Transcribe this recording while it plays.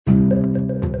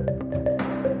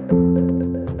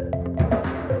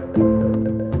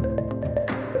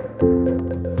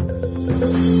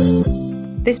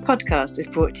This podcast is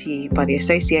brought to you by the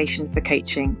Association for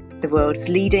Coaching, the world's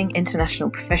leading international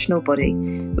professional body,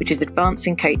 which is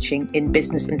advancing coaching in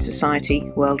business and society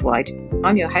worldwide.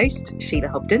 I'm your host, Sheela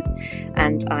Hobden,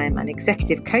 and I am an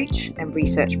executive coach and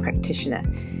research practitioner.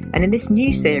 And in this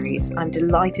new series, I'm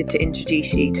delighted to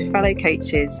introduce you to fellow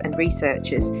coaches and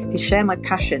researchers who share my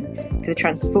passion for the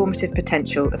transformative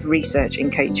potential of research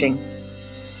in coaching.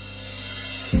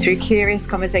 Through curious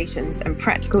conversations and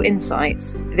practical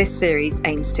insights, this series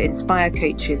aims to inspire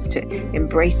coaches to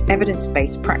embrace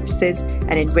evidence-based practices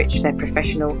and enrich their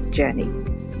professional journey.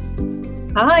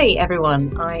 Hi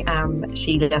everyone, I am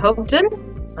Sheela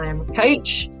Hobden. I am a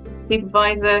coach,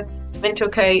 supervisor, mentor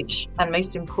coach, and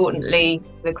most importantly,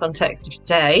 in the context of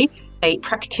today, a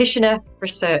practitioner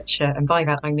researcher. And by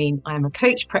that I mean I am a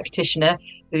coach practitioner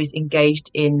who's engaged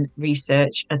in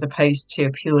research as opposed to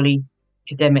a purely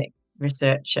academic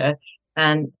researcher,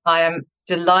 and I am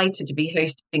delighted to be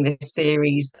hosting this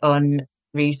series on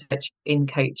research in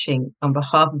coaching on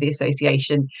behalf of the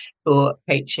Association for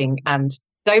Coaching. And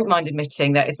don't mind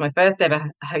admitting that it's my first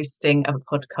ever hosting of a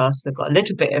podcast, so I've got a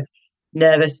little bit of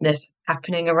nervousness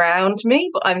happening around me,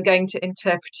 but I'm going to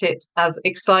interpret it as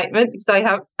excitement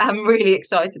because I'm really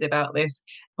excited about this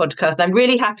podcast. I'm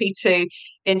really happy to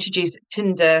introduce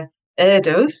Tünde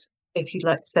Erdös. If you'd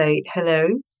like to say hello,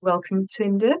 welcome,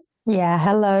 Tünde. Yeah,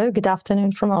 hello. Good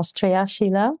afternoon from Austria,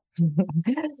 Sheela.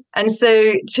 And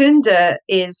so Tünde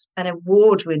is an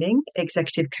award-winning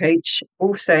executive coach,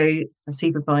 also a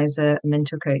supervisor, a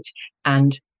mentor coach,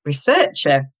 and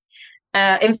researcher.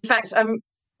 In fact, I'm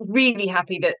really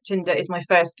happy that Tünde is my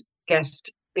first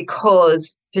guest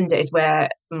because Tünde is where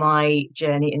my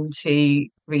journey into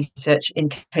research in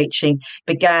coaching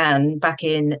began back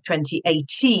in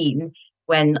 2018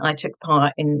 when I took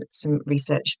part in some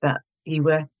research that you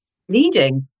were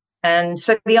leading. And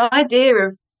so the idea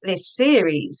of this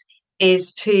series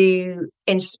is to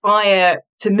inspire,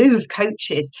 to move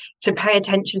coaches to pay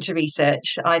attention to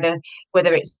research, either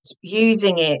whether it's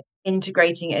using it,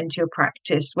 integrating it into your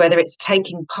practice, whether it's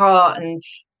taking part and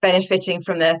benefiting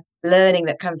from the learning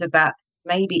that comes with that,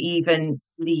 maybe even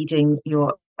leading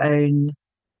your own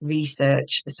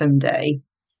research someday.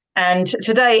 And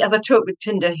today, as I talk with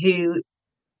Tünde, who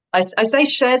I say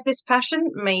shares this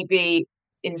passion, maybe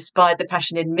inspired the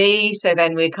passion in me, so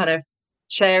then we're kind of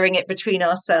sharing it between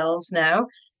ourselves now,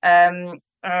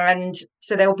 and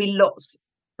so there will be lots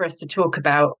for us to talk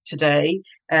about today.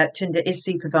 Tünde is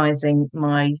supervising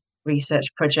my research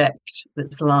project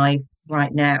that's live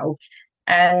right now,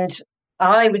 and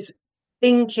I was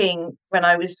thinking when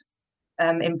I was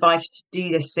invited to do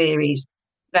this series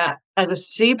that as a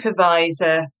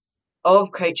supervisor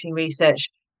of coaching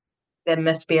research, there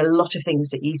must be a lot of things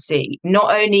that you see,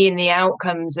 not only in the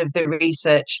outcomes of the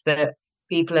research that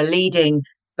people are leading,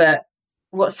 but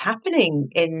what's happening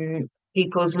in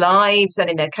people's lives and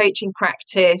in their coaching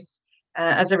practice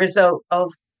as a result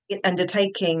of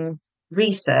undertaking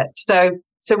research. So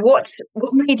what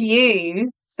made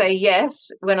you say yes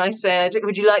when I said,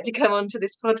 would you like to come onto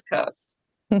this podcast?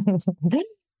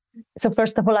 So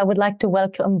first of all, I would like to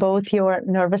welcome both your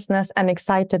nervousness and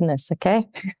excitedness. Okay.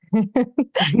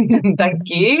 Thank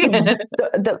you.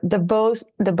 the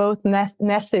both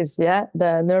nesses, yeah,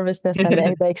 the nervousness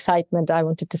and the excitement. I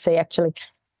wanted to say actually,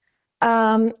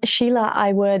 Sheela,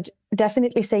 I would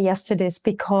definitely say yes to this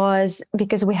because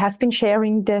we have been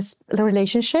sharing this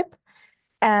relationship,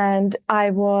 and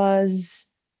I was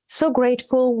so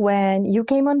grateful when you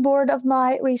came on board of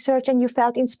my research and you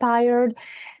felt inspired.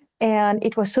 And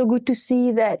it was so good to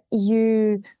see that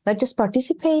you not just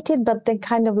participated, but then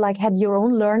kind of like had your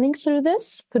own learning through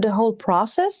the whole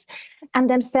process, and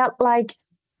then felt like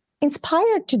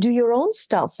inspired to do your own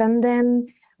stuff. And then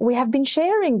we have been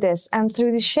sharing this. And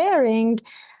through this sharing,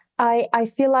 I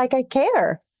feel like I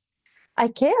care. I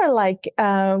care like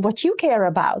what you care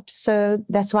about. So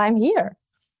that's why I'm here.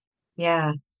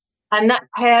 Yeah. And that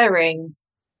caring,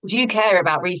 do you care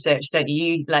about research, don't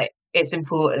you? Like, it's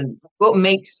important. What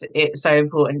makes it so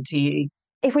important to you?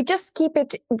 If we just keep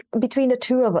it between the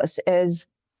two of us is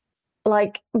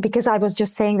like, because I was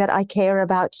just saying that I care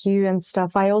about you and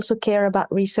stuff. I also care about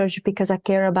research because I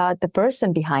care about the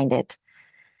person behind it.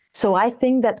 So I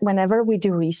think that whenever we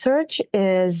do research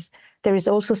there is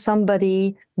also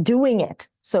somebody doing it.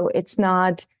 So it's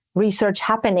not research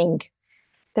happening.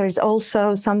 There is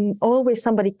also always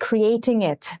somebody creating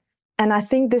it. And I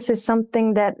think this is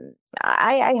something that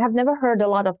I have never heard a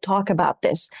lot of talk about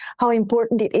this, how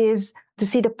important it is to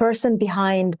see the person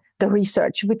behind the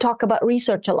research. We talk about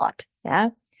research a lot, yeah,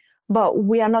 but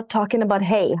we are not talking about,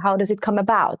 hey, how does it come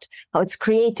about, how it's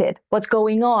created, what's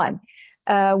going on,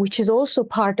 which is also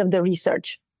part of the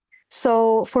research.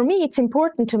 So for me, it's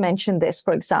important to mention this,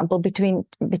 for example, between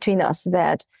us,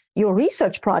 that your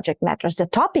research project matters, the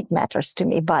topic matters to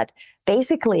me, but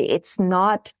basically it's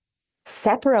not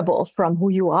separable from who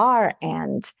you are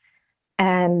and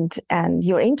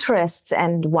your interests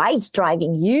and why it's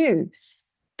driving you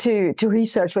to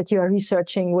research what you are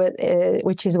researching with,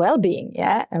 which is well-being,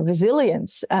 and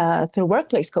resilience through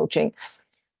workplace coaching.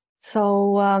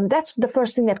 So that's the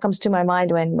first thing that comes to my mind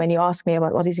when you ask me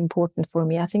about what is important for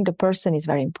me. I think the person is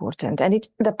very important, and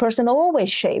the person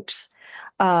always shapes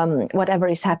whatever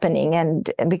is happening, and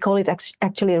we call it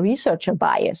actually a researcher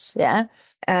bias,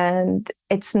 And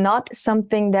it's not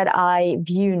something that I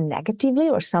view negatively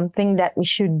or something that we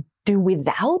should do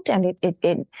without, and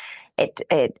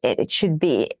it should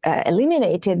be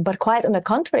eliminated. But quite on the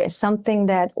contrary, it's something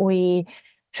that we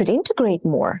should integrate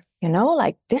more.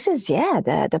 Like this is,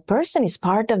 the person is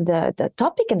part of the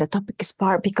topic, and the topic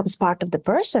becomes part of the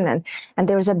person. And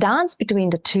there is a dance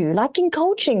between the two. Like in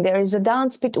coaching, there is a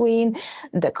dance between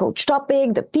the coach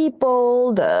topic, the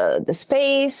people, the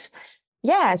space.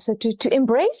 So to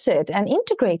embrace it and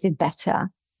integrate it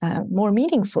better, more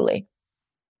meaningfully.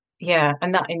 Yeah,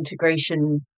 and that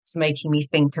integration is making me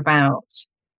think about,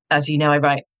 as you know, I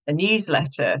write a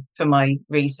newsletter for my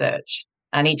research,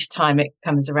 and each time it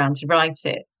comes around to write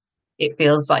it, it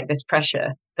feels like this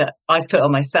pressure that I've put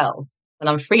on myself. And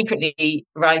I'm frequently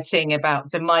writing about,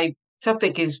 so my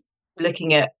topic is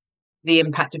looking at the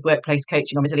impact of workplace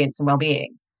coaching on resilience and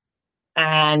well-being.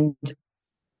 And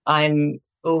I'm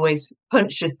always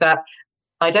conscious that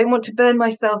I don't want to burn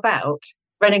myself out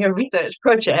running a research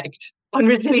project on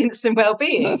resilience and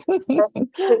well-being.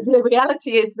 The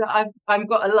reality is that I've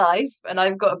got a life, and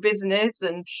I've got a business,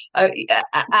 and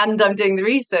I'm doing the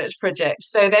research project.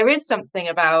 So there is something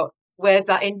about where's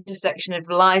that intersection of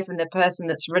life and the person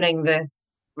that's running the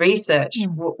research.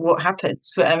 What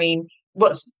happens? I mean,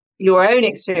 what's your own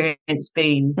experience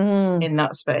been in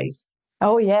that space?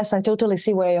 Oh, yes, I totally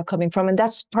see where you're coming from. And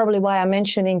that's probably why I'm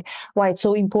mentioning why it's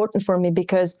so important for me,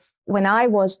 because when I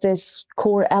was this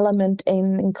core element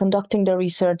in conducting the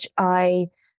research, I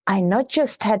not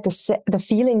just had the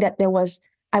feeling that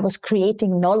I was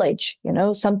creating knowledge,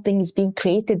 something is being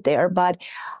created there, but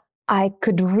I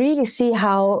could really see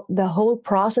how the whole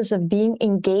process of being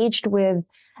engaged with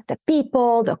the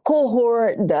people, the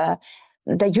cohort, the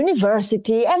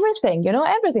university, everything,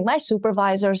 everything, my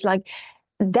supervisors, like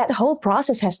that whole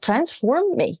process has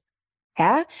transformed me.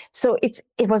 Yeah. So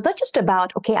it was not just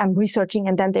about, okay, I'm researching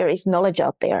and then there is knowledge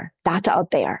out there, data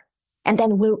out there, and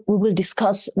then we will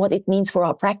discuss what it means for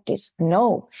our practice.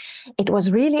 No, it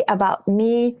was really about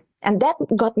me. And that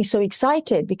got me so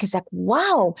excited because like,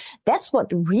 wow, that's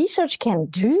what research can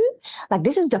do. Like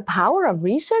this is the power of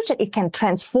research, that it can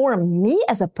transform me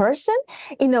as a person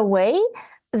in a way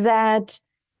as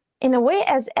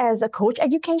a coach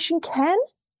education can.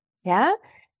 Yeah.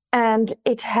 And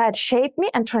it had shaped me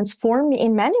and transformed me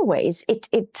in many ways.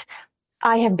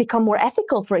 I have become more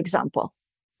ethical, for example.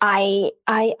 I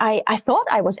thought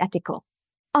I was ethical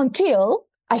until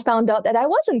I found out that I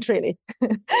wasn't really,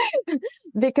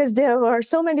 because there were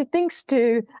so many things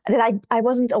that I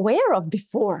wasn't aware of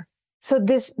before. So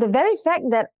the very fact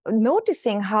that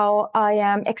noticing how I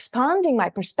am expanding my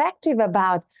perspective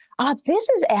about, this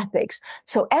is ethics.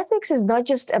 So ethics is not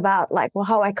just about like, well,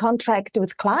 how I contract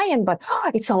with client, but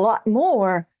it's a lot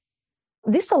more.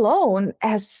 This alone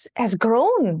has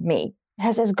grown me,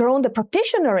 has grown the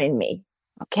practitioner in me.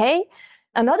 Okay.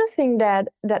 Another thing that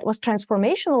was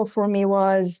transformational for me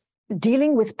was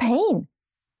dealing with pain.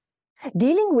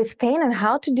 Dealing with pain and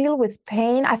how to deal with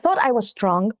pain. I thought I was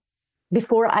strong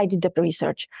before I did the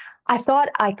research. I thought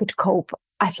I could cope.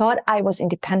 I thought I was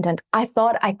independent. I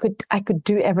thought I could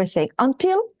do everything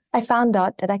until I found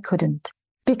out that I couldn't.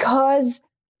 Because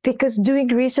doing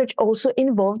research also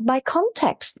involved my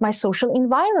context, my social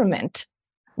environment,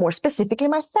 more specifically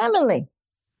my family.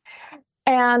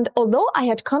 And although I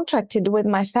had contracted with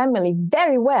my family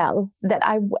very well that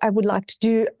I would like to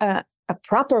do a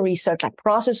proper research, like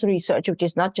process research, which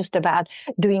is not just about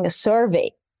doing a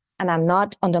survey. And I'm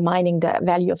not undermining the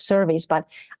value of surveys, but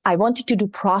I wanted to do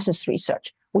process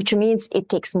research, which means it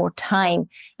takes more time,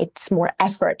 it's more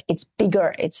effort, it's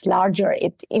bigger, it's larger,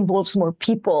 it involves more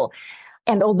people.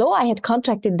 And although I had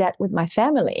contracted that with my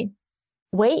family,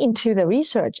 way into the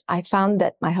research, I found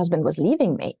that my husband was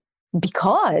leaving me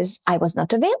because I was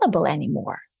not available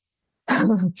anymore.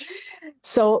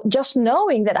 So just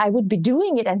knowing that I would be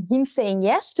doing it and him saying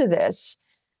yes to this,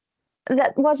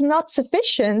 that was not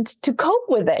sufficient to cope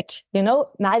with it,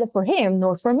 neither for him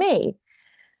nor for me.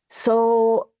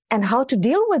 So, and how to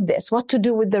deal with this, what to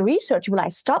do with the research. Will I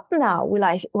stop now? Will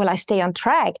I stay on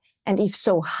track? And if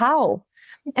so, how?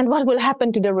 And what will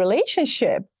happen to the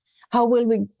relationship? How will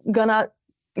we gonna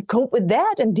cope with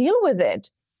that and deal with it?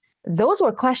 Those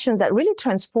were questions that really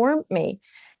transformed me.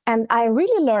 And I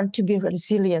really learned to be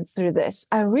resilient through this.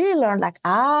 I really learned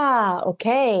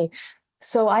okay.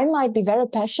 So I might be very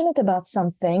passionate about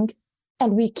something.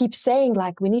 And we keep saying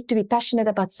we need to be passionate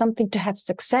about something to have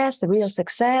success, real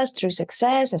success, true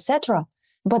success, etc.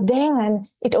 But then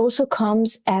it also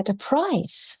comes at a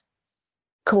price,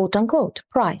 quote unquote,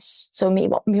 price. So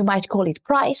we might call it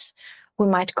price. We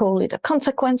might call it a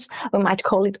consequence. We might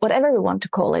call it whatever we want to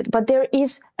call it. But there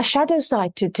is a shadow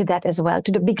side to that as well,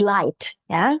 to the big light,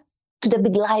 to the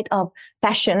big light of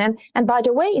passion. And by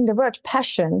the way, in the word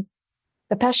passion,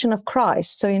 the passion of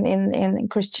Christ, so in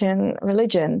Christian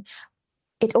religion,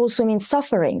 it also means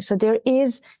suffering. So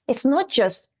it's not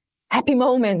just happy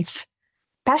moments.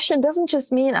 Passion doesn't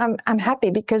just mean I'm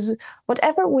happy, because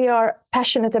whatever we are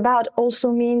passionate about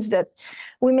also means that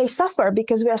we may suffer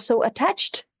because we are so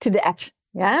attached to that.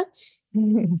 Yeah.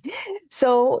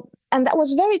 So, and that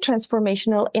was very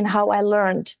transformational in how I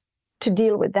learned to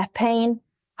deal with that pain,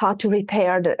 how to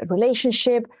repair the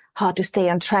relationship, how to stay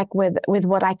on track with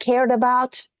what I cared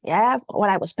about. Yeah. What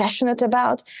I was passionate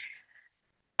about.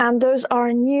 And those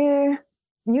are new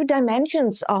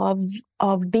dimensions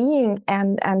of being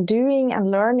and doing and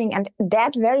learning. And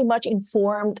that very much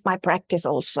informed my practice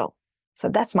also. So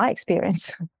that's my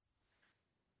experience.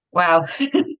 Wow.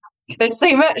 There's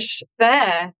so much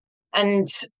there. And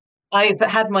I've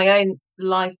had my own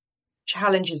life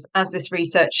challenges as this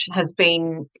research has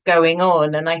been going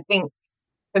on. And I think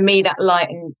for me, that light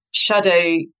and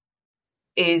shadow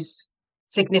is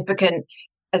significant,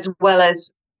 as well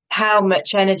as how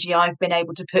much energy I've been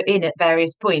able to put in at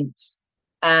various points.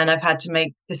 And I've had to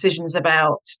make decisions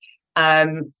about,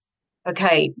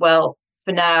 okay, well,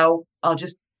 for now, I'll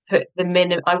just put the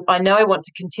minimum. I know I want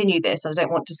to continue this. I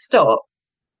don't want to stop.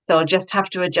 So I'll just have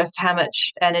to adjust how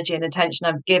much energy and attention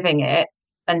I'm giving it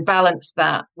and balance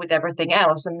that with everything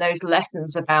else. And those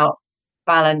lessons about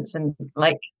balance and,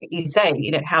 like you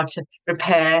say, how to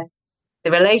repair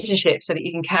the relationship so that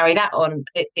you can carry that on.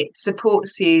 It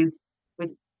supports you with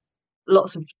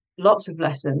lots of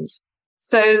lessons.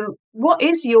 So what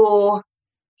is your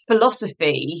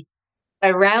philosophy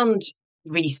around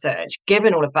research,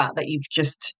 given all of that you've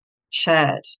just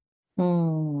shared?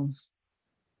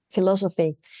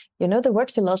 Philosophy. The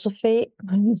word philosophy,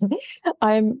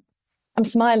 I'm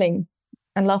smiling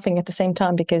and laughing at the same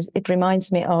time, because it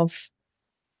reminds me of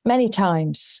many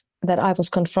times that I was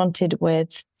confronted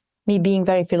with me being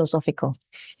very philosophical.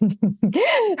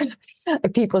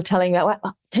 People telling me,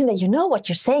 well, Tünde, what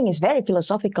you're saying is very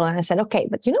philosophical. And I said, okay,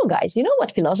 but guys,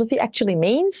 what philosophy actually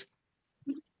means?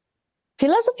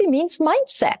 Philosophy means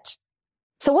mindset.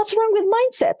 So what's wrong with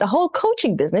mindset? The whole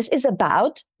coaching business is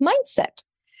about mindset,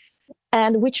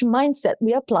 and which mindset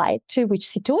we apply to which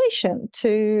situation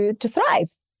to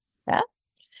thrive. Yeah.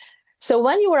 So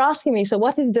when you were asking me, so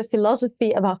what is the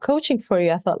philosophy about coaching for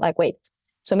you? I thought wait,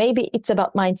 so maybe it's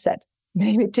about mindset.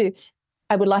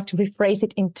 I would like to rephrase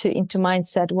it into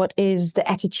mindset. What is the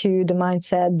attitude, the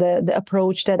mindset, the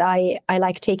approach that I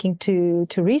like taking to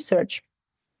research,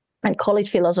 and call it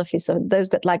philosophy. So those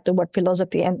that like the word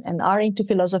philosophy and are into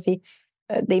philosophy,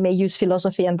 they may use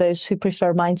philosophy, and those who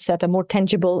prefer mindset, a more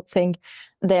tangible thing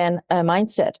than a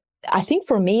mindset. I think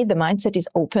for me, the mindset is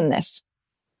openness.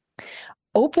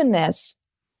 Openness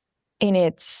in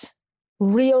its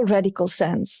real radical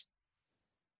sense.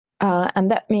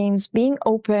 And that means being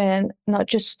open, not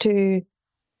just to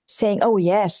saying, oh,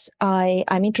 yes,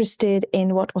 I'm interested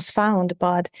in what was found,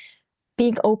 but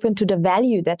being open to the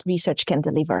value that research can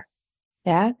deliver.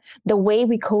 Yeah. The way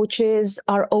we coaches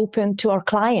are open to our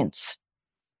clients.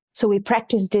 So we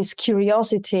practice this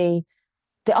curiosity,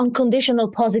 the unconditional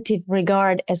positive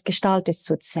regard, as Gestaltists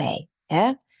would say.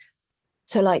 Yeah.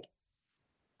 So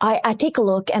I take a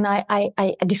look and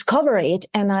I discover it,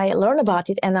 and I learn about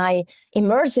it, and I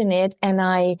immerse in it, and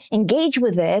I engage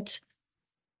with it,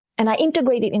 and I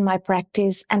integrate it in my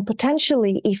practice. And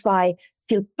potentially, if I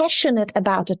feel passionate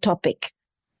about a topic,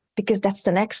 because that's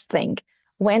the next thing,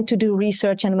 when to do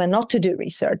research and when not to do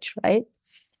research, right?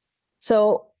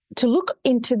 So to look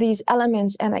into these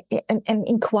elements and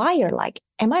inquire,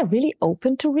 am I really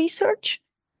open to research?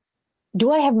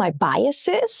 Do I have my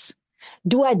biases?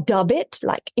 Do I dub it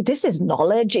this is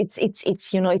knowledge? It's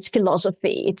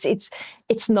philosophy.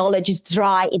 It's knowledge. It's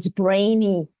dry. It's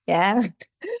brainy. Yeah.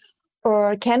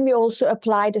 Or can we also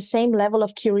apply the same level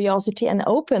of curiosity and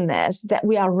openness that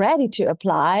we are ready to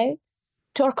apply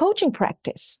to our coaching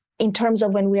practice in terms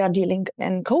of when we are dealing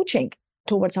and coaching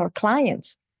towards our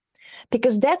clients?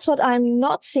 Because that's what I'm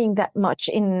not seeing that much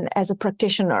as a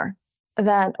practitioner.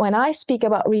 that when I speak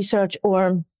about research,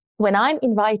 or when I'm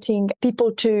inviting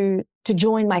people to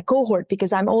join my cohort,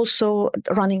 because I'm also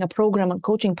running a program on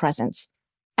coaching presence.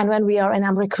 And when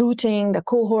I'm recruiting the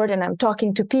cohort and I'm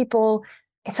talking to people,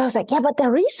 it's always like, yeah, but the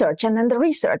research, and then the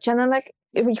research. And I'm like,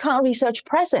 we can't research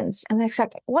presence. And it's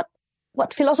like, what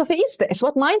philosophy is this?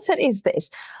 What mindset is this?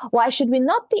 Why should we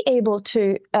not be able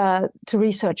to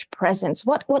research presence?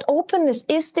 What openness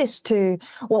is this to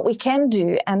what we can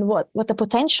do and what the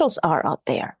potentials are out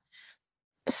there?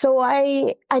 So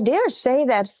I dare say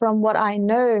that from what I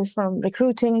know from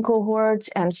recruiting cohorts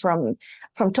and from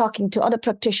talking to other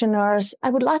practitioners,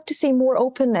 I would like to see more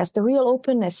openness, the real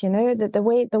openness,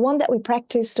 the one that we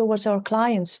practice towards our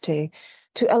clients, to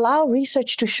allow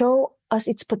research to show us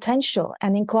its potential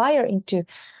and inquire into,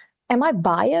 am I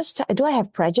biased? Do I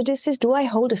have prejudices? Do I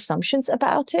hold assumptions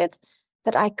about it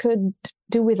that I could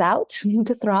do without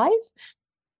to thrive?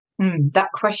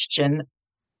 That question,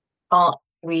 are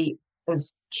we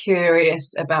as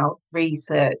curious about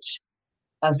research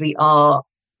as we are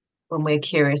when we're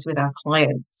curious with our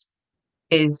clients?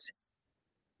 There's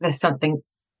something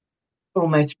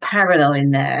almost parallel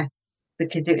in there,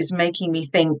 because it was making me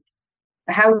think,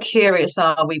 how curious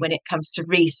are we when it comes to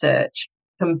research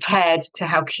compared to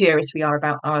how curious we are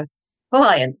about our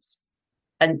clients,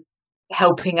 and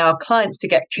helping our clients to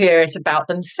get curious about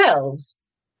themselves?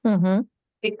 Mm-hmm.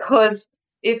 Because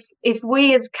if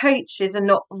we as coaches are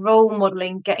not role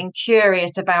modeling getting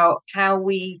curious about how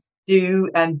we do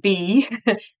and be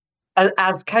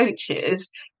as coaches,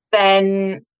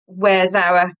 then where's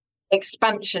our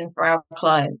expansion for our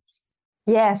clients?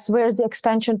 Yes, where's the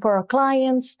expansion for our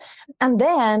clients? And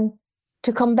then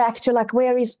to come back to, like,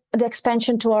 where is the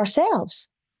expansion to ourselves?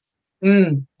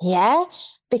 Yeah,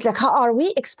 because, like, how are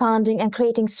we expanding and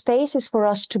creating spaces for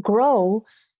us to grow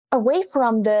away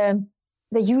from the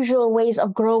usual ways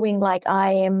of growing? Like,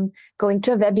 I am going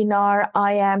to a webinar,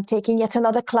 I am taking yet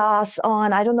another class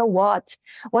on, I don't know what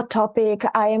topic,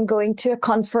 I am going to a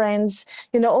conference,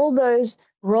 all those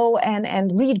row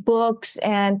and read books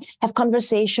and have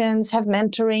conversations, have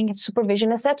mentoring, have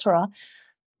supervision, etc.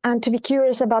 And to be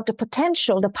curious about the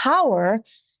potential, the power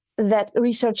that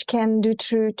research can do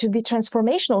to be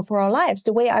transformational for our lives.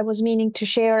 The way I was meaning to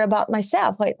share about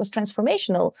myself, how it was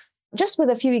transformational, just with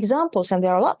a few examples, and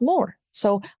there are a lot more.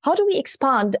 So how do we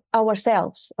expand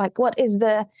ourselves? Like, what is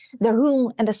the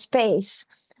room and the space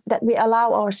that we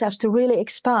allow ourselves to really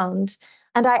expand?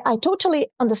 And I totally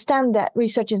understand that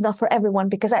research is not for everyone,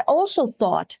 because I also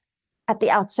thought at the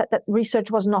outset that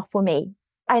research was not for me.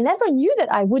 I never knew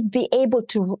that I would be able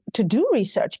to do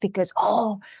research, because,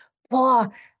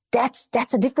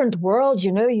 that's a different world,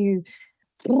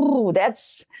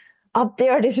 that's up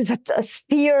there. This is a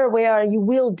sphere where you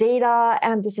will data,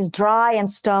 and this is dry and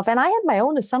stuff. And I had my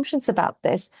own assumptions about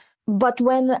this. But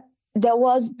when there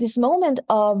was this moment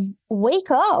of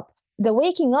waking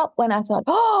up, when I thought,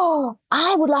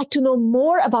 I would like to know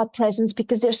more about presence,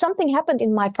 because there's something happened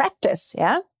in my practice.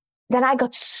 Yeah. Then I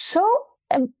got so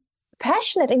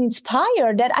passionate and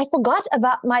inspired that I forgot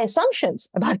about my assumptions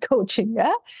about coaching.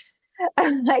 Yeah.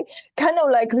 And I kind of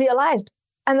realized,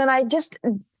 and then I just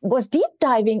was deep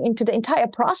diving into the entire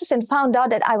process and found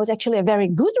out that I was actually a very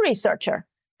good researcher.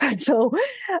 So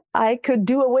I could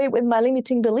do away with my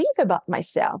limiting belief about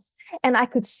myself. And I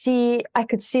could see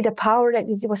the power that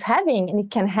it was having, and it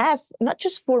can have, not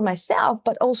just for myself,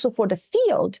 but also for the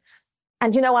field.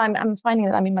 And, I'm finding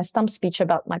that I'm in my stump speech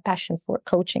about my passion for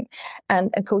coaching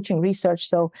and coaching research.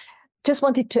 So just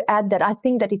wanted to add that I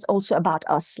think that it's also about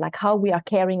us, like how we are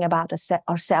caring about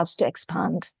ourselves to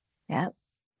expand. Yeah.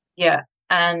 Yeah.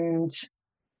 And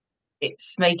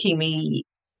it's making me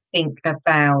think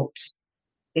about,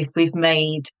 if we've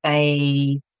made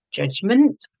a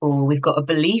judgment or we've got a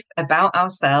belief about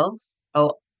ourselves,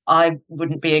 I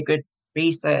wouldn't be a good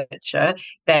researcher,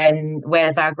 then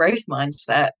where's our growth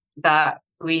mindset that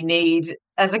we need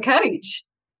as a coach?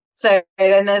 So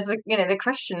then there's the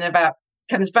question about,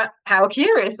 comes back, how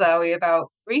curious are we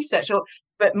about research?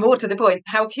 But more to the point,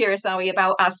 how curious are we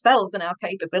about ourselves and our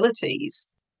capabilities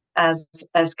as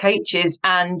coaches,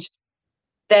 and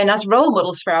then as role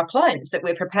models for our clients, that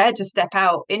we're prepared to step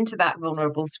out into that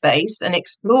vulnerable space and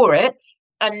explore it,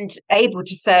 and able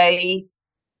to say,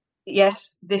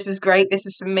 yes, this is great, this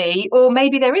is for me, or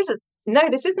maybe no,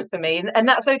 this isn't for me, and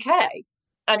that's okay.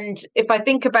 And if I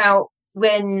think about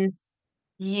when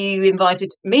you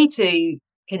invited me to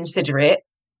consider it,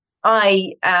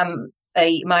 I am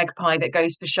a magpie that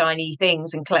goes for shiny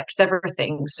things and collects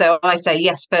everything. So I say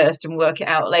yes first and work it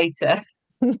out later.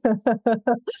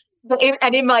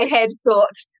 And in my head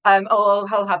thought,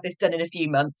 I'll have this done in a few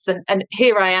months. And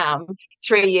here I am,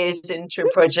 3 years into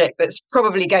a project that's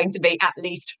probably going to be at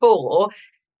least 4,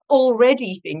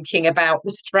 already thinking about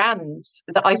the strands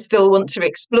that I still want to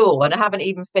explore. And I haven't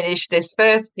even finished this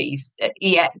first piece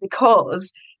yet,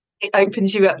 because it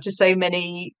opens you up to so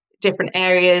many different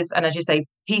areas. And as you say,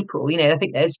 people, I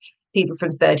think there's people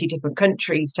from 30 different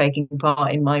countries taking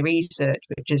part in my research,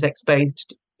 which has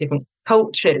exposed different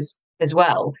cultures as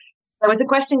well. There was a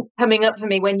question coming up for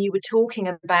me when you were talking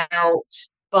about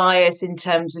bias in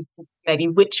terms of maybe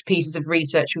which pieces of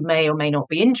research we may or may not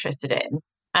be interested in.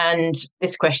 And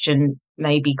this question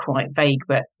may be quite vague,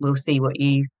 but we'll see what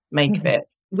you make of it.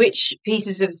 Which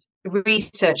pieces of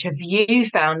research have you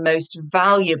found most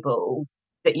valuable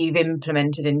that you've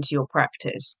implemented into your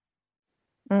practice?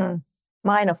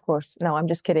 Mine, of course. No, I'm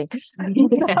just kidding. I know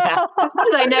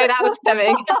that was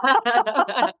coming.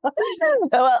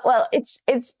 well,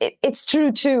 it's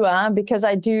true too, because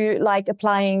I do like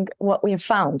applying what we have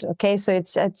found. Okay, so it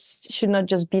should not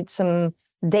just be some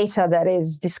data that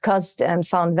is discussed and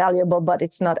found valuable, but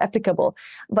it's not applicable.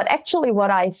 But actually,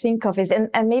 what I think of is, and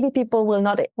maybe people will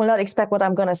not expect what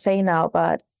I'm going to say now,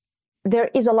 but there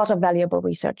is a lot of valuable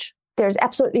research. There's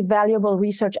absolutely valuable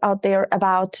research out there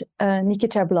about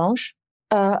Nikita Blanche.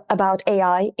 About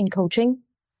AI in coaching,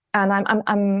 and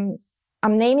I'm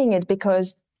naming it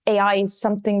because AI is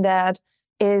something that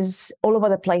is all over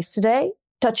the place today,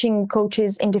 touching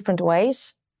coaches in different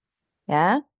ways.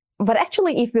 Yeah, but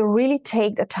actually, if we really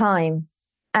take the time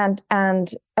and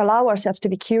allow ourselves to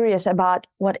be curious about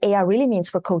what AI really means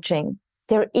for coaching,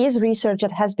 there is research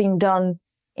that has been done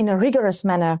in a rigorous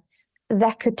manner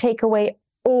that could take away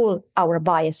all our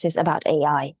biases about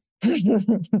AI.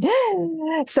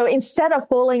 So instead of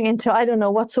falling into, I don't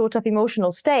know what sort of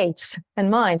emotional states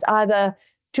and minds, either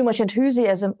too much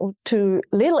enthusiasm or too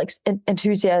little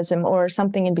enthusiasm or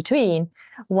something in between,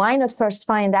 why not first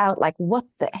find out, like, what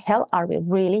the hell are we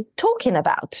really talking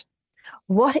about?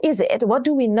 What is it? What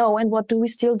do we know? And what do we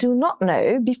still do not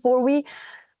know before we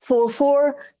fall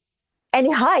for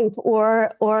any hype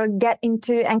or get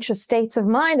into anxious states of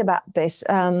mind about this?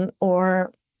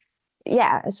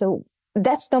 So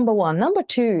that's number one. Number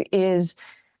two is,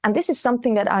 and this is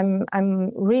something that I'm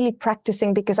really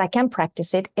practicing because I can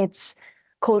practice it. It's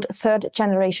called third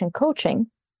generation coaching,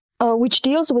 which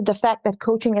deals with the fact that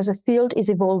coaching as a field is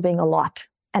evolving a lot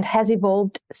and has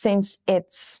evolved since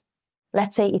its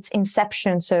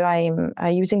inception. So I'm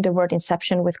using the word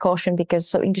inception with caution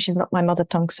because English is not my mother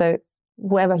tongue. So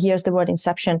whoever hears the word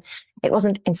inception, it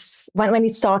wasn't when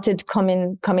it started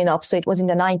coming up. So it was in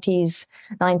the 90s,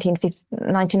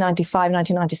 1995,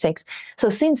 1996. So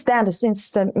since then,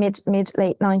 since the mid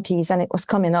late 90s, and it was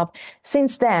coming up.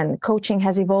 Since then, coaching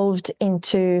has evolved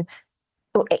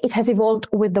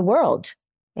with the world.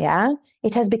 Yeah,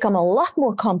 it has become a lot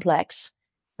more complex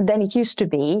than it used to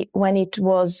be when it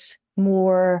was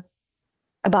more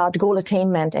about goal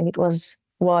attainment, and it was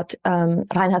what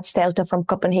Reinhard Stelter from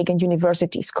Copenhagen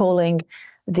University is calling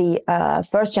the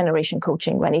first generation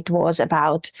coaching, when it was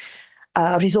about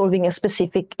resolving a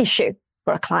specific issue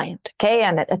for a client, okay,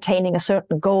 and attaining a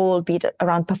certain goal, be it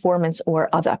around performance or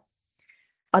other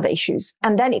issues.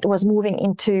 And then it was moving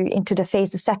into the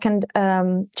second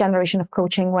generation of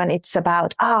coaching, when it's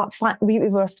about we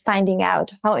were finding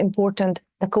out how important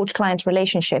the coach-client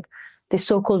relationship, the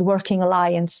so-called working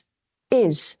alliance,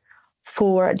 is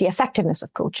for the effectiveness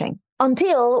of coaching,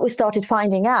 until we started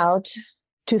finding out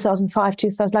 2005,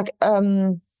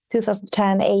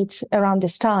 2010, 8, around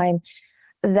this time,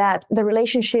 that the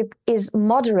relationship is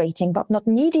moderating but not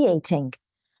mediating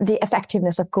the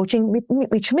effectiveness of coaching,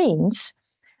 which means,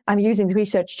 I'm using the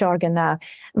research jargon now,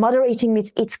 moderating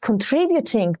means it's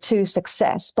contributing to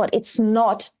success, but it's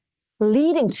not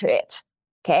leading to it.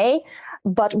 Okay.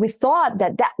 But we thought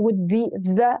that would be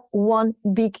the one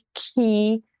big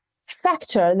key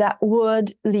factor that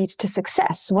would lead to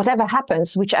success, whatever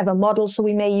happens, whichever models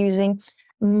we may using,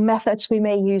 methods we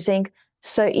may using.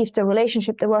 So if the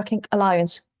relationship, the working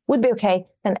alliance would be okay,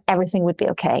 then everything would be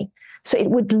okay. So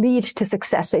it would lead to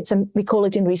success. So we call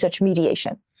it in research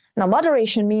mediation. Now,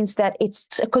 moderation means that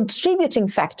it's a contributing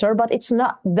factor, but it's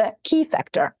not the key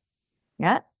factor.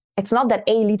 Yeah, it's not that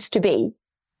A leads to B.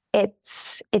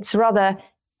 It's rather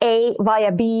A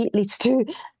via B leads to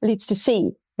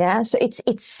C. Yeah, so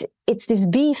it's this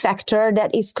B factor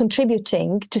that is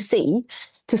contributing to C,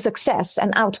 to success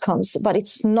and outcomes, but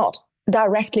it's not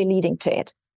directly leading to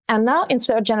it. And now in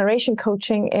third generation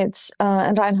coaching, it's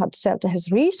and Reinhard Stelter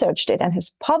has researched it and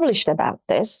has published about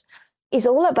this, is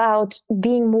all about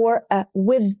being more a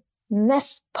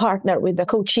witness partner with the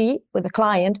coachee, with the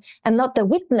client, and not the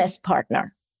witness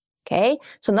partner. Okay.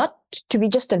 So not to be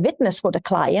just a witness for the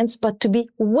clients, but to be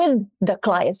with the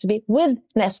clients, to be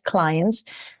witness clients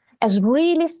as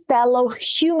really fellow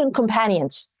human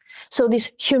companions. So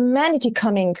this humanity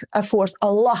coming forth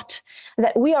a lot,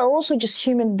 that we are also just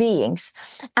human beings,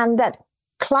 and that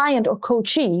client or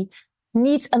coachee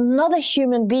needs another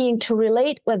human being to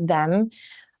relate with them,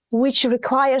 which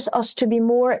requires us to be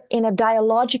more in a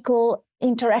dialogical,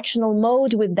 interactional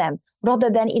mode with them, rather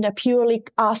than in a purely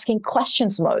asking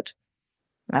questions mode.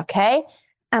 Okay.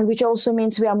 And which also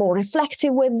means we are more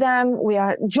reflective with them. We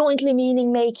are jointly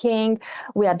meaning making.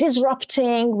 We are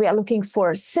disrupting. We are looking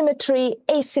for symmetry,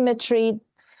 asymmetry,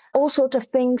 all sorts of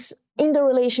things in the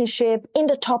relationship, in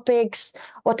the topics,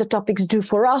 what the topics do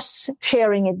for us,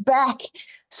 sharing it back.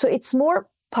 So it's more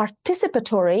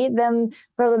participatory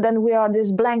rather than we are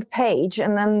this blank page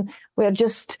and then we're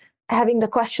just having the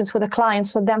questions for the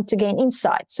clients for them to gain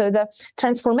insight. So the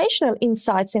transformational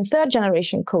insights in third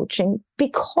generation coaching,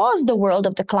 because the world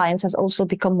of the clients has also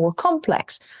become more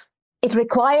complex, it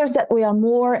requires that we are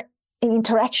more in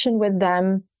interaction with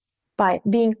them by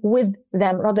being with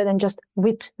them rather than just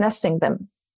witnessing them.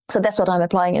 So that's what I'm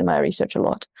applying in my research a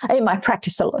lot, in my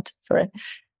practice a lot. Sorry.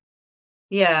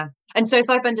 Yeah. And so if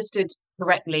I've understood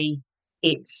correctly,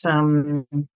 it's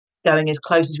going as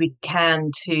close as we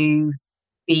can to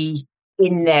be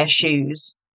in their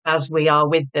shoes as we are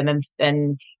with them,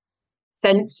 and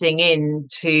sensing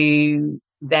into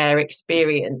their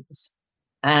experience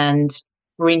and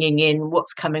bringing in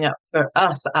what's coming up for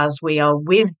us as we are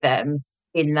with them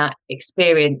in that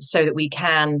experience, so that we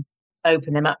can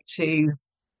open them up to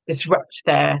disrupt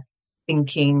their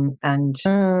thinking and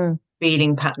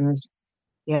feeling patterns.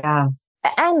 Yeah.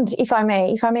 And if I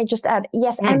may just add,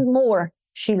 yes, and more,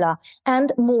 Sheela,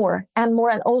 and more, and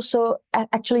also,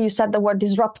 actually, you said the word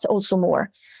disrupt also more.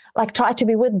 Like, try to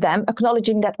be with them,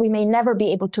 acknowledging that we may never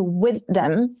be able to with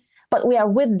them, but we are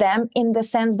with them in the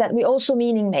sense that we also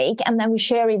meaning make, and then we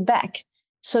share it back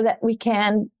so that we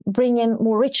can bring in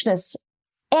more richness.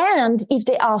 And if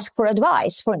they ask for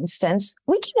advice, for instance,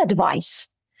 we give advice.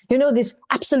 You know, this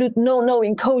absolute no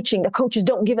in coaching, the coaches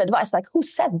don't give advice. Like, who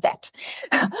said that?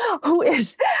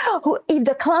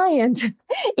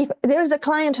 If there's a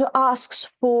client who asks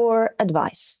for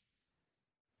advice,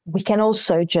 we can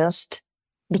also just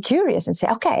be curious and say,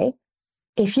 okay,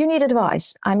 if you need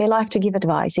advice, I may like to give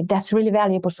advice. If that's really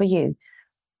valuable for you,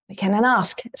 we can then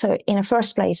ask. So in the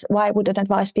first place, why would an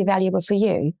advice be valuable for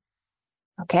you?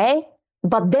 Okay.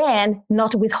 But then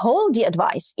not withhold the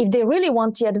advice. If they really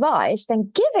want the advice, then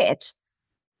give it.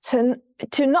 So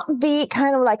to not be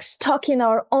kind of like stuck in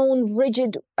our own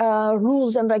rigid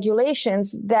rules and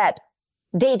regulations that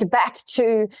date back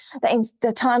to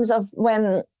the times of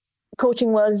when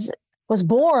coaching was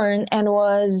born and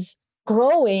was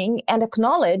growing, and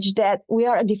acknowledge that we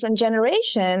are a different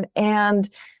generation, and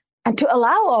to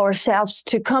allow ourselves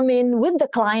to come in with the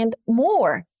client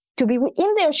more, to be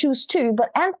in their shoes too,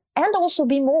 but and also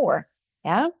be more.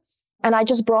 Yeah. And I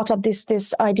just brought up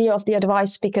this idea of the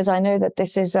advice because I know that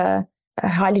this is a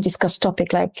highly discussed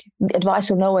topic, like advice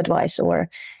or no advice,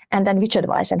 and then which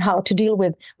advice, and how to deal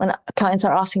with when clients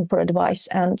are asking for advice.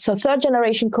 And so third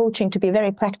generation coaching, to be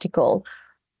very practical,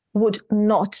 would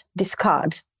not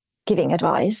discard giving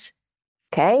advice.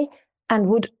 Okay. And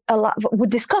would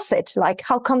discuss it, like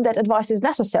how come that advice is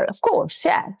necessary? Of course,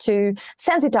 yeah, to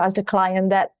sensitize the client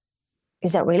that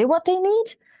is that really what they need,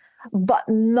 but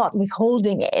not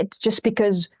withholding it just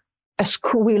because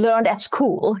we learned at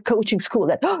school, coaching school,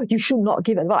 that you should not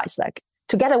give advice. Like,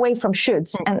 to get away from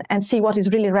shoulds and see what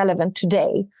is really relevant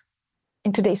today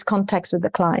in today's context with the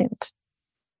client.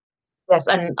 Yes,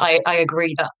 and I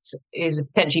agree that is a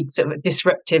potentially sort of a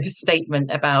disruptive statement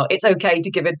about it's okay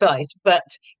to give advice, but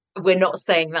we're not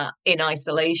saying that in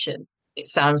isolation. It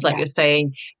sounds like you're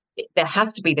saying there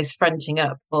has to be this fronting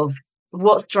up of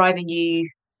what's driving you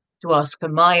to ask for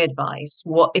my advice.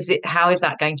 What is it? How is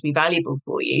that going to be valuable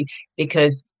for you?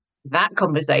 Because that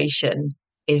conversation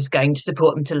is going to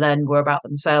support them to learn more about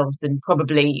themselves than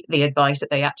probably the advice that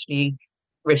they actually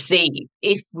receive.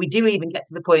 If we do even get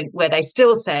to the point where they're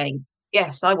still saying,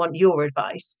 yes, I want your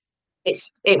advice,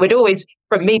 it would always,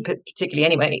 from me particularly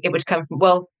anyway, it would come from,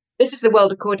 well, this is the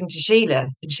world according to Sheela,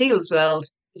 and Sheela's world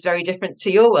is very different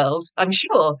to your world, I'm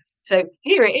sure. So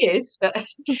here it is.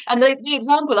 And the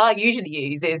example I usually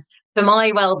use is, for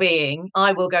my well-being,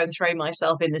 I will go and throw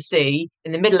myself in the sea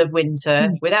in the middle of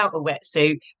winter without a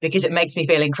wetsuit because it makes me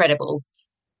feel incredible.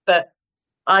 But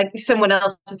someone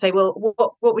else to say, well,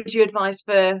 what would you advise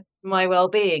for my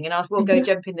well-being? And I will go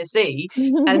jump in the sea.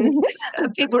 And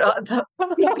people are not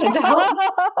going to help.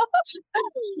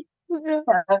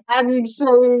 And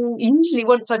so usually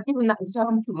once I've given that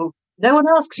example, no one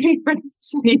asks me for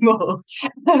this anymore.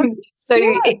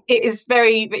 It's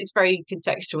very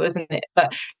contextual, isn't it?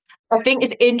 But I think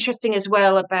it's interesting as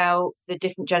well about the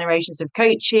different generations of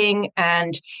coaching.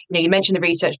 And, you mentioned the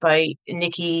research by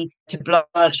Nikki to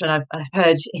Blanche, and I've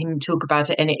heard him talk about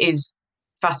it, and it is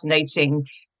fascinating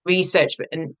research.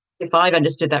 And if I've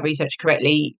understood that research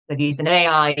correctly, they've used an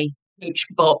AI coach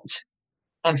bot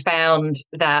and found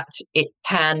that it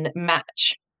can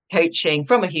match coaching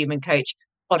from a human coach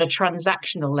on a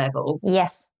transactional level.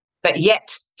 Yes. But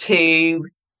yet to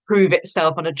prove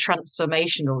itself on a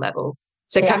transformational level.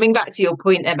 So coming back to your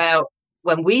point about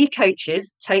when we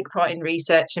coaches take part in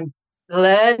research and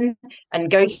learn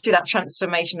and go through that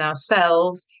transformation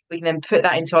ourselves, we can then put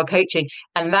that into our coaching.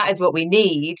 And that is what we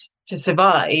need to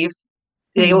survive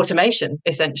the automation,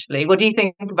 essentially. What do you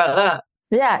think about that?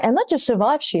 Yeah, and not just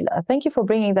survive, Sheela. Thank you for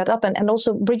bringing that up and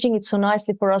also bridging it so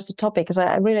nicely for us, the topic, because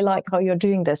I really like how you're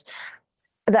doing this.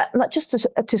 That not just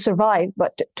to survive,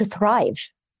 but to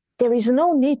thrive. There is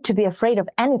no need to be afraid of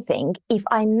anything if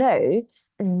I know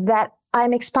that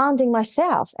I'm expanding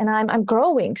myself and I'm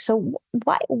growing. So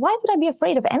why would I be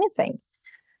afraid of anything?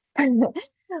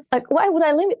 Like, why would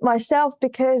I limit myself?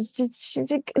 Because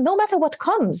no matter what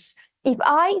comes, if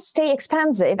I stay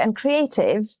expansive and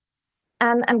creative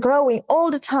and growing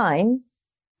all the time,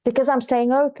 because I'm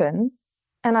staying open,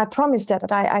 and I promise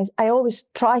that I always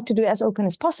try to do as open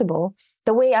as possible,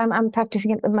 the way I'm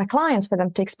practicing it with my clients for them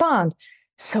to expand.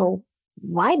 So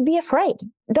why be afraid?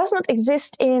 It does not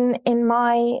exist in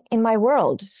my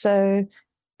world. So,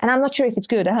 and I'm not sure if it's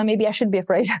good. Maybe I should be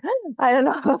afraid. I don't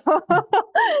know.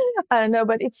 I don't know,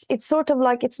 but it's sort of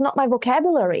like, it's not my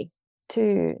vocabulary,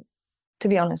 to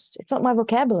be honest. It's not my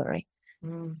vocabulary.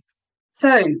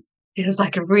 So it was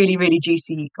like a really, really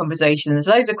juicy conversation. There's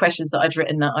loads of questions that I'd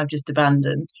written that I've just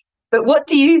abandoned. But what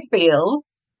do you feel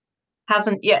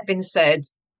hasn't yet been said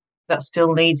that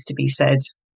still needs to be said?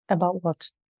 About what?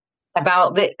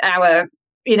 About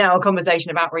our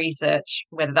conversation about research,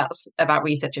 whether that's about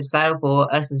research itself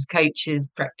or us as coaches,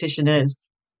 practitioners.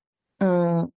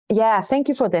 Yeah, thank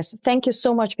you for this. Thank you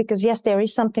so much, because yes, there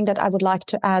is something that I would like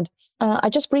to add. I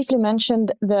just briefly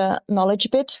mentioned the knowledge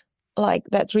bit, like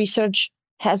that research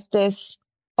has this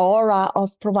aura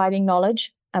of providing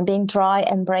knowledge and being dry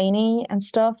and brainy and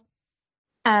stuff.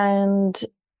 And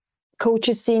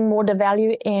coaches seeing more the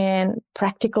value in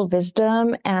practical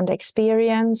wisdom and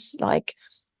experience. Like,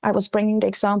 I was bringing the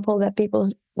example that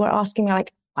people were asking me,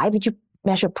 like, why would you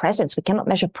measure presence? We cannot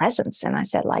measure presence. And I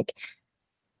said, like,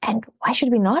 and why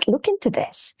should we not look into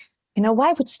this?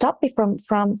 Why would stop me from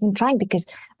trying? Because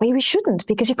we shouldn't,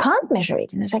 because you can't measure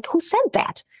it. And it's like, who said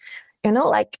that?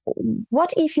 Like,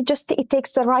 what if it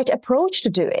takes the right approach to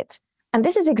do it? And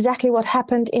this is exactly what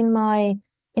happened in my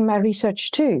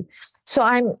research too. So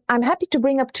I'm happy to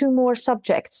bring up two more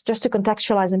subjects just to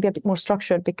contextualize and be a bit more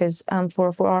structured, because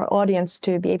for our audience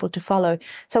to be able to follow.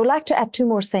 So I would like to add two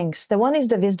more things. The one is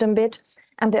the wisdom bit,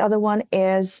 and the other one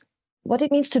is what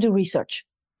it means to do research.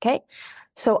 Okay.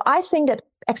 So I think that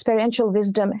experiential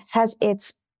wisdom has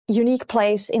its unique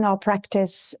place in our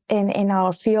practice, in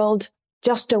our field,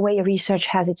 just the way research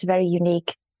has its very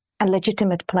unique and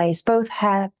legitimate place. Both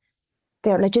have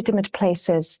their legitimate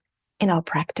places in our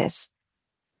practice,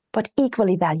 but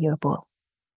equally valuable.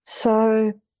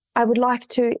 So I would like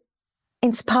to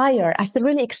inspire. I feel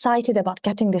really excited about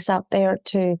getting this out there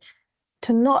to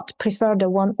not prefer the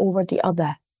one over the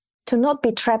other, to not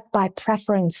be trapped by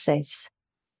preferences.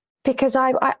 Because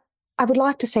I would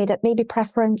like to say that maybe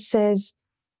preferences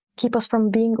keep us from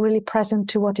being really present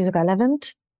to what is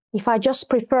relevant. If I just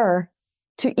prefer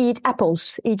to eat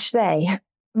apples each day,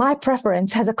 my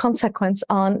preference has a consequence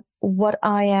on what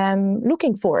I am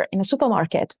looking for in a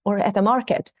supermarket or at a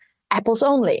market. Apples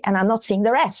only, and I'm not seeing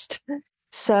the rest.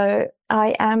 So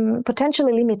I am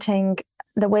potentially limiting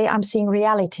the way I'm seeing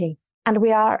reality. And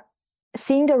we are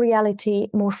seeing the reality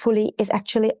more fully is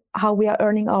actually how we are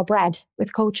earning our bread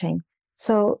with coaching.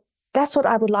 So that's what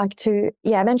I would like to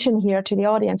mention here to the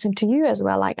audience and to you as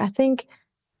well. Like, I think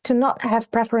to not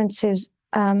have preferences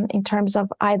in terms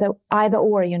of either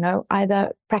or,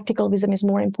 either practical wisdom is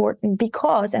more important,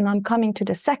 because, and I'm coming to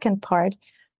the second part,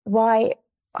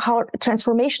 how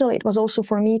transformational it was also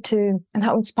for me and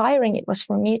how inspiring it was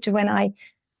for me when I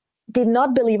did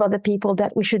not believe other people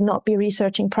that we should not be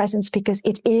researching presence because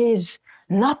it is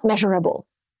not measurable.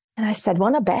 And I said,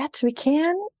 wanna bet we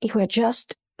can if we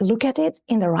just look at it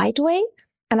in the right way?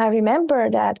 And I remember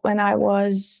that when I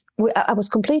was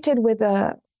completed with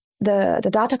the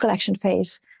data collection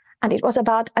phase, and it was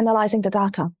about analyzing the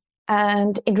data.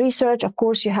 And in research, of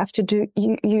course, you have to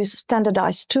use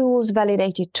standardized tools,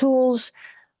 validated tools,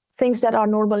 things that are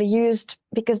normally used,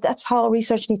 because that's how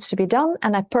research needs to be done.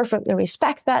 And I perfectly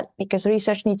respect that, because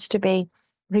research needs to be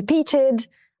repeated,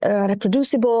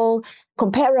 reproducible,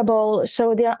 comparable.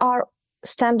 So there are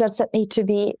standards that need to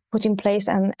be put in place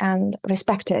and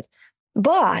respected.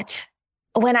 But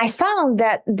when I found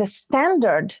that the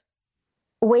standard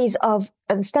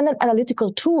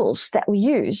analytical tools that we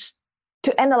use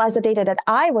to analyze the data that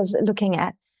I was looking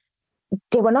at,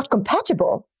 they were not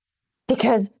compatible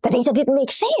because the data didn't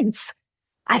make sense.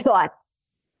 I thought,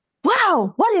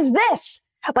 wow, what is this?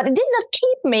 But it did not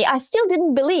keep me. I still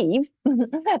didn't believe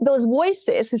those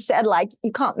voices who said, like,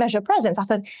 you can't measure presence. I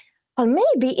thought, well,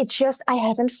 maybe it's just I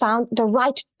haven't found the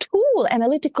right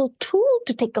analytical tool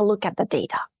to take a look at the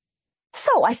data.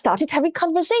 So I started having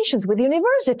conversations with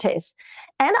universities,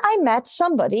 and I met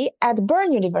somebody at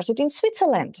Bern University in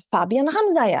Switzerland, Fabian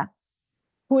Hamzaya,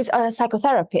 who is a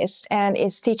psychotherapist and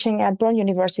is teaching at Bern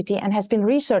University and has been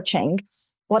researching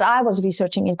what I was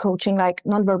researching in coaching, like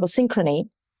nonverbal synchrony,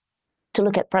 to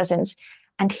look at presence.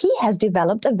 And he has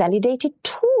developed a validated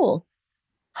tool,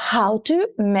 how to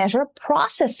measure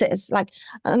processes, like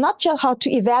not just how to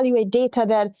evaluate data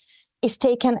that is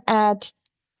taken at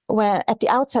the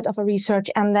outset of a research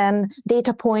and then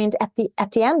data point at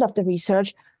the end of the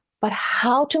research, but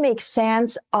how to make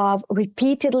sense of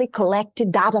repeatedly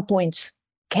collected data points.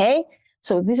 Okay.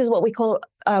 So this is what we call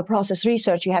process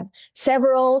research. You have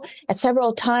at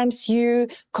several times you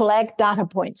collect data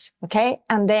points. Okay.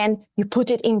 And then you put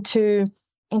it into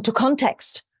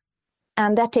context.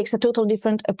 And that takes a totally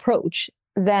different approach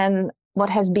than what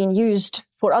has been used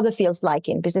for other fields, like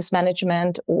in business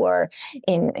management or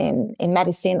in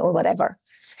medicine or whatever.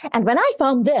 And when I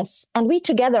found this, and we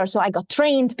together, so I got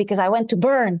trained because I went to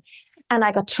Bern, and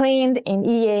I got trained in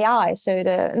EAI, so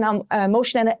the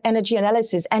motion and energy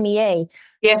analysis, MEA.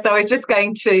 Yes, I was just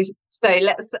going to say,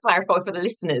 let's clarify for the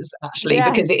listeners, actually,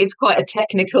 because it is quite a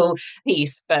technical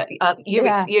piece, but you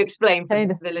explain for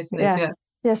the listeners.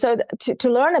 Yeah. So to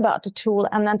learn about the tool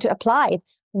and then to apply it,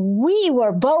 we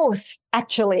were both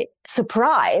actually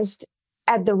surprised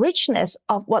at the richness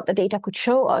of what the data could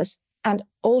show us, and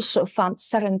also found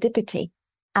serendipity.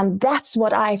 And that's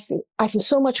what I feel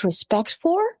so much respect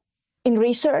for in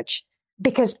research,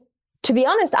 because to be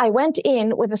honest, I went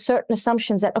in with a certain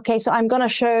assumptions that, okay, so I'm going to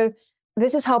show,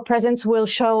 this is how presence will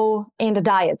show in the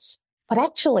diets. But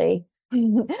actually,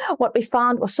 what we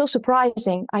found was so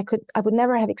surprising. I would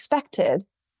never have expected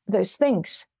those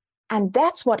things. And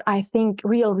that's what I think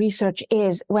real research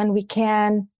is, when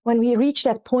we reach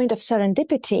that point of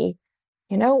serendipity,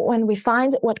 when we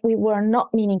find what we were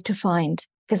not meaning to find,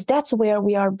 because that's where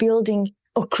we are building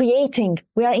or creating.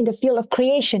 We are in the field of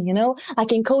creation,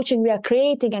 like in coaching, we are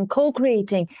creating and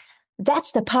co-creating.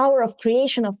 That's the power of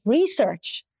creation of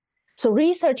research. So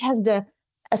research has a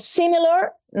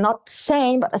similar, not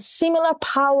same, but a similar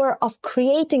power of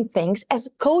creating things as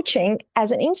coaching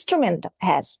as an instrument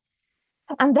has.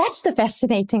 And that's the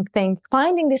fascinating thing,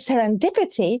 finding this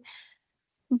serendipity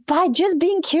by just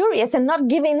being curious and not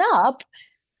giving up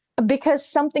because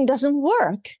something doesn't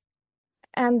work.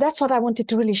 And that's what I wanted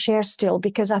to really share still,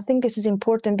 because I think this is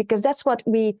important, because that's what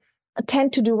we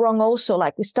tend to do wrong also.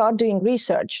 Like, we start doing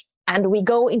research and we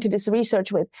go into this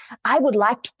research with, I would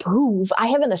like to prove, I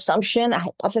have an assumption, a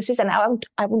hypothesis, and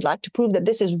I would like to prove that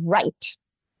this is right.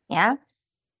 Yeah.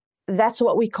 That's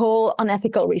what we call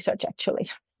unethical research, actually.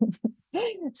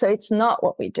 So it's not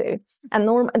what we do. And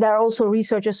there are also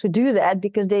researchers who do that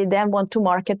because they then want to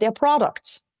market their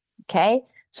products. Okay.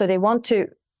 So they want to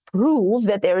prove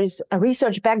that there is a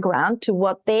research background to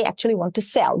what they actually want to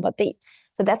sell.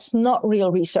 So that's not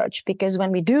real research, because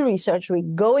when we do research, we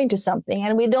go into something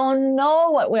and we don't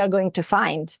know what we are going to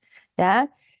find. Yeah.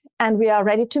 And we are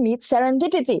ready to meet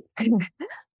serendipity.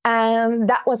 And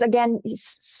that was, again,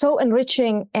 so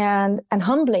enriching and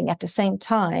humbling at the same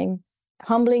time,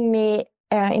 humbling me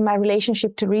in my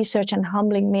relationship to research and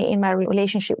humbling me in my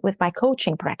relationship with my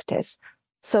coaching practice.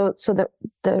 So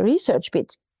the research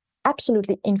bit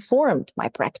absolutely informed my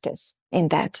practice in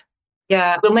that.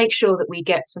 Yeah, we'll make sure that we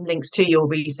get some links to your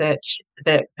research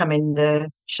that come in the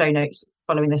show notes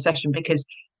following the session, because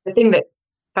the thing that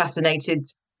fascinated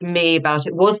me about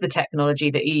it was the technology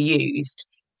that you used.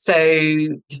 So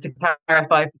just to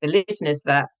clarify for the listeners,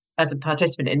 that as a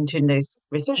participant in Tünde's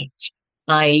research,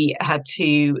 I had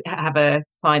to have a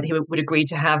client who would agree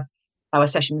to have our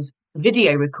sessions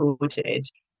video recorded,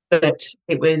 but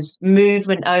it was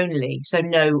movement only, so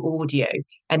no audio.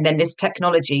 And then this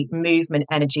technology, movement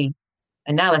energy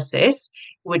analysis,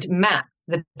 would map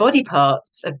the body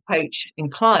parts of coach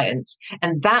and clients.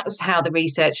 And that's how the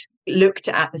research looked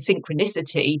at the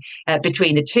synchronicity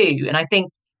between the two. And I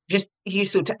think just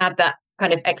useful to add that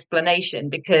kind of explanation,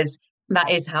 because that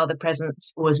is how the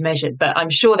presence was measured. But I'm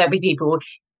sure there'll be people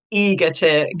eager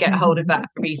to get hold of that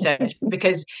research,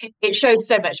 because it showed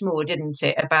so much more, didn't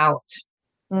it, about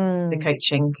the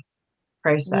coaching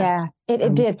process. Yeah,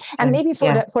 it did. So, and maybe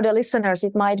for the listeners,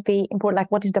 it might be important,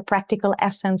 like, what is the practical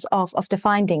essence of the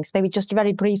findings? Maybe just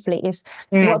very briefly is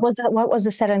what was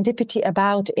the serendipity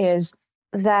about is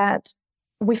that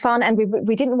we found, and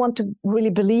we didn't want to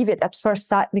really believe it at first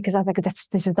sight, because I think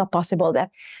this is not possible, that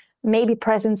maybe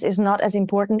presence is not as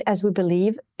important as we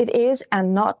believe it is,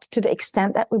 and not to the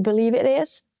extent that we believe it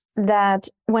is. That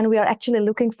when we are actually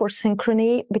looking for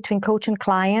synchrony between coach and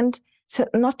client, so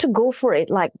not to go for it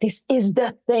like this is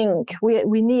the thing,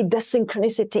 we need the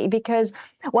synchronicity, because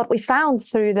what we found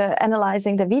through the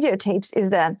analyzing the videotapes is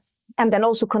that, and then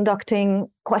also conducting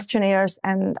questionnaires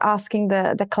and asking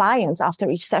the clients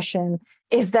after each session,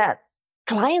 is that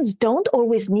clients don't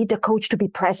always need the coach to be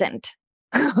present.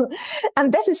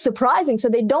 And this is surprising. So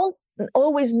they don't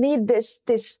always need this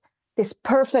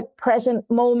perfect present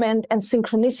moment and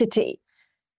synchronicity.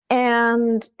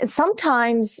 And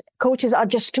sometimes coaches are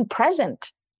just too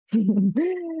present.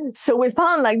 So we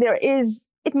found like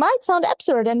it might sound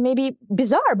absurd and maybe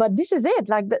bizarre, but this is it.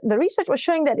 Like the research was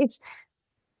showing that it's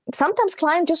sometimes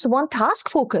clients just want task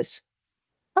focus.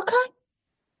 Okay.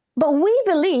 But we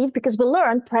believe, because we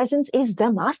learned presence is the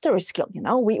mastery skill, we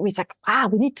like,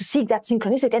 we need to seek that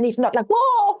synchronicity. And if not, like,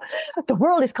 whoa, the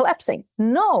world is collapsing.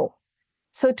 No.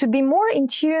 So to be more in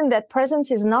tune that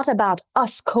presence is not about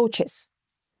us coaches,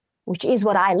 which is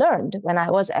what I learned when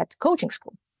I was at coaching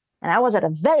school. And I was at a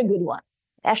very good one,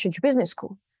 Ashridge Business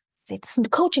School.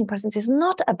 Coaching presence is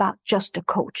not about just the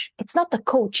coach. It's not the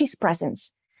coach's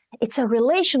presence. It's a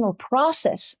relational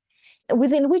process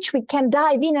within which we can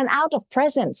dive in and out of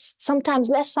presence, sometimes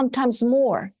less, sometimes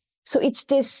more. So it's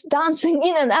this dancing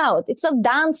in and out. It's not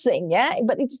dancing,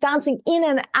 but it's dancing in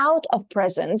and out of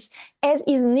presence as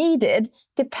is needed,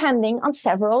 depending on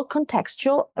several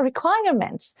contextual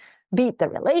requirements. Be it the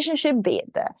relationship, be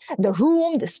it the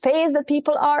room, the space that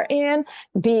people are in,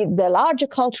 be it the larger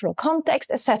cultural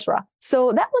context, etc.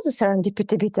 So that was a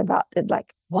serendipity bit about it.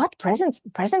 Like, what presence?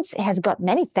 Presence has got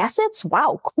many facets.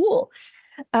 Wow, cool.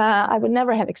 I would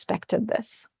never have expected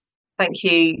this. Thank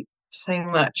you so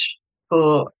much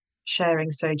for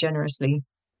sharing so generously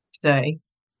today.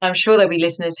 I'm sure there'll be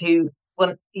listeners who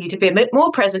want you to be a bit more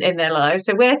present in their lives.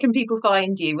 So where can people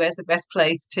find you? Where's the best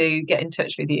place to get in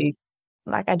touch with you?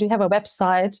 Like, I do have a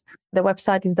website. The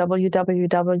website is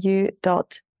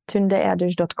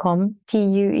www.tundeerdös.com,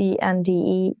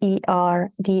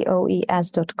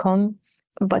 TUNDEERDOES.com.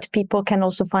 But people can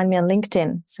also find me on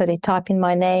LinkedIn. So they type in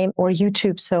my name, or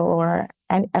YouTube.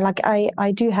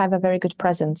 I do have a very good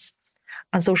presence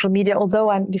on social media, although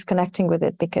I'm disconnecting with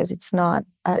it because it's not,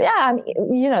 I'm,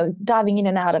 diving in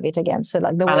and out of it again. So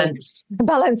like the balance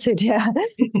it. Yeah.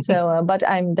 So, but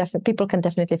people can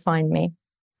definitely find me.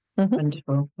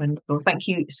 Mm-hmm. Wonderful. Thank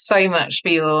you so much for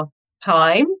your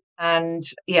time. And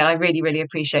I really, really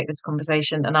appreciate this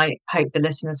conversation. And I hope the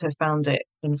listeners have found it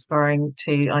inspiring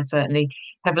too. I certainly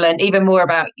have learned even more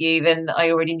about you than I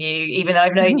already knew, even though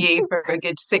I've known you for a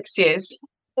good 6 years.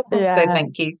 Yeah. So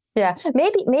thank you. Yeah.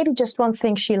 Maybe just one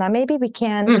thing, Sheela. Maybe we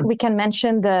can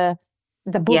mention the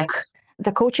book, yes.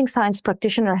 The Coaching Science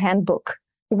Practitioner Handbook,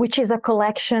 which is a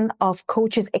collection of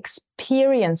coaches'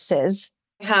 experiences.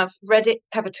 I have read it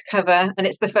cover to cover, and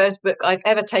it's the first book I've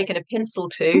ever taken a pencil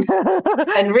to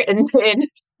and written in,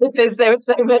 because there was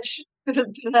so much to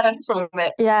learn from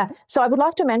it. Yeah. So I would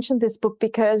like to mention this book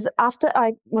because after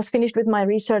I was finished with my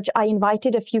research, I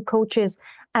invited a few coaches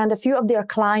and a few of their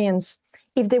clients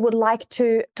if they would like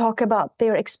to talk about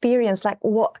their experience, like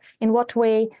in what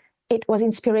way it was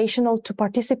inspirational to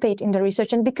participate in the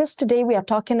research. And because today we are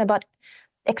talking about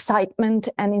excitement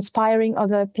and inspiring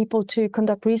other people to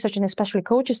conduct research, and especially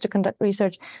coaches to conduct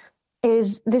research,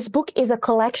 this book is a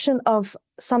collection of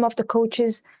some of the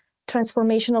coaches'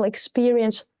 transformational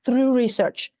experience through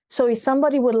research. So if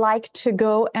somebody would like to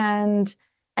go and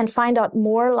find out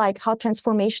more like how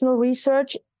transformational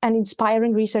research and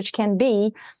inspiring research can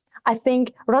be, I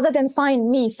think rather than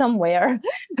find me somewhere,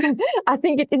 I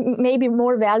think it may be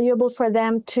more valuable for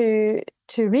them to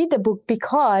read the book,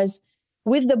 because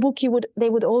with the book,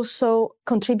 they would also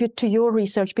contribute to your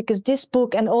research, because this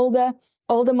book and all the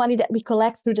money that we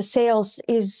collect through the sales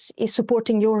is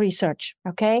supporting your research.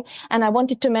 Okay. And I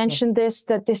wanted to mention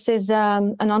that this is a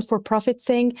non-for-profit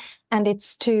thing, and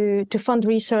it's to fund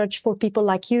research for people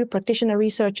like you, practitioner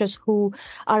researchers who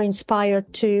are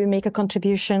inspired to make a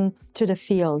contribution to the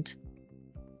field.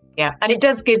 Yeah. And it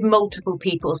does give multiple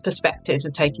people's perspectives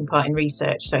of taking part in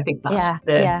research. So I think that's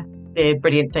the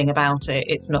brilliant thing about it.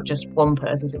 It's not just one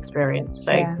person's experience.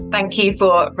 So thank you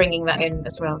for bringing that in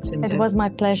as well, Tünde. It was my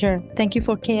pleasure. Thank you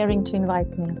for caring to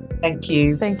invite me. Thank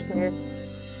you. Thank you.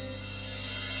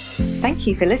 Thank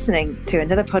you for listening to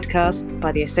another podcast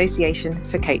by the Association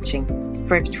for Coaching.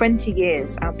 For over 20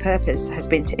 years, our purpose has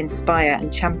been to inspire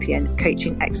and champion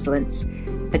coaching excellence,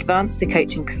 advance the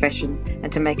coaching profession,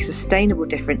 and to make a sustainable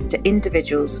difference to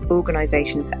individuals,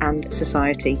 organisations and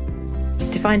society.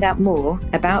 To find out more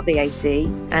about the AC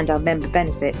and our member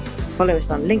benefits, follow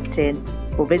us on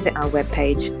LinkedIn or visit our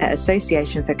webpage at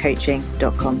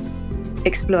associationforcoaching.com.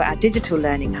 Explore our digital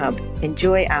learning hub,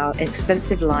 enjoy our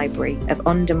extensive library of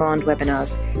on-demand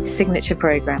webinars, signature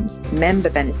programs, member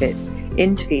benefits,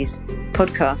 interviews,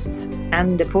 podcasts,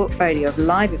 and a portfolio of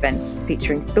live events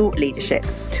featuring thought leadership,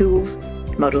 tools,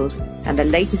 models, and the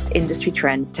latest industry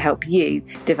trends to help you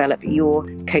develop your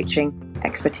coaching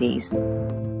expertise.